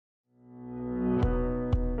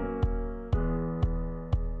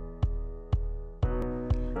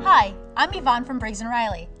I'm Yvonne from Briggs &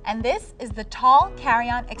 Riley, and this is the Tall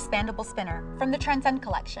Carry-On Expandable Spinner from the Transcend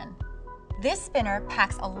collection. This spinner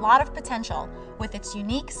packs a lot of potential with its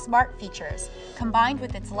unique smart features. Combined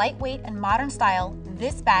with its lightweight and modern style,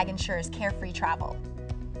 this bag ensures carefree travel.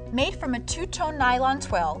 Made from a two-tone nylon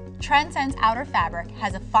twill, Transcend's outer fabric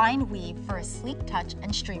has a fine weave for a sleek touch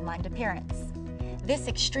and streamlined appearance. This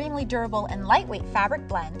extremely durable and lightweight fabric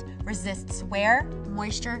blend resists wear,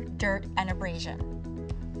 moisture, dirt, and abrasion.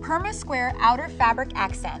 Perma-square outer fabric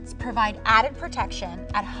accents provide added protection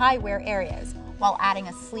at high wear areas while adding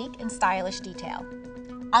a sleek and stylish detail.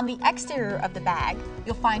 On the exterior of the bag,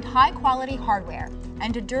 you'll find high-quality hardware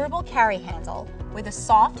and a durable carry handle with a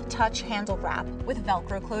soft touch handle wrap with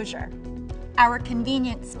Velcro closure. Our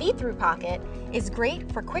convenient speed-through pocket is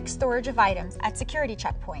great for quick storage of items at security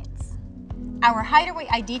checkpoints. Our hideaway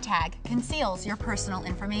ID tag conceals your personal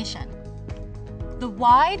information. The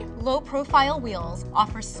wide, low-profile wheels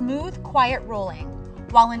offer smooth, quiet rolling,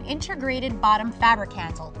 while an integrated bottom fabric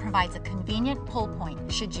handle provides a convenient pull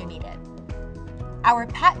point should you need it. Our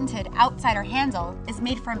patented outsider handle is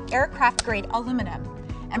made from aircraft-grade aluminum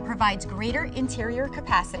and provides greater interior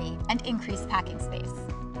capacity and increased packing space.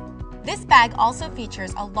 This bag also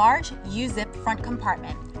features a large U-zip front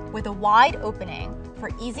compartment with a wide opening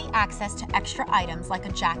for easy access to extra items like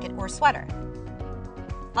a jacket or sweater.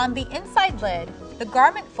 On the inside lid, the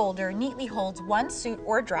garment folder neatly holds one suit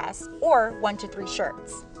or dress or 1 to 3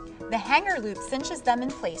 shirts. The hanger loop cinches them in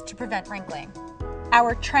place to prevent wrinkling.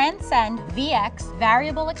 Our Transcend VX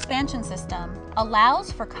variable expansion system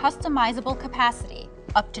allows for customizable capacity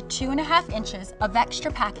up to 2.5 inches of extra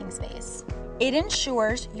packing space. It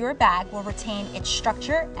ensures your bag will retain its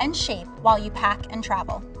structure and shape while you pack and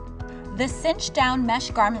travel. The cinch-down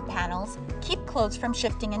mesh garment panels keep clothes from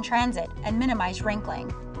shifting in transit and minimize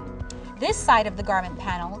wrinkling. This side of the garment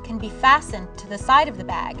panel can be fastened to the side of the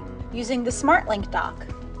bag using the SmartLink dock,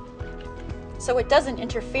 so it doesn't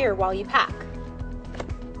interfere while you pack.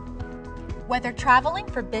 Whether traveling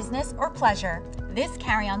for business or pleasure, this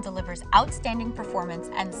carry-on delivers outstanding performance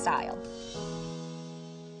and style.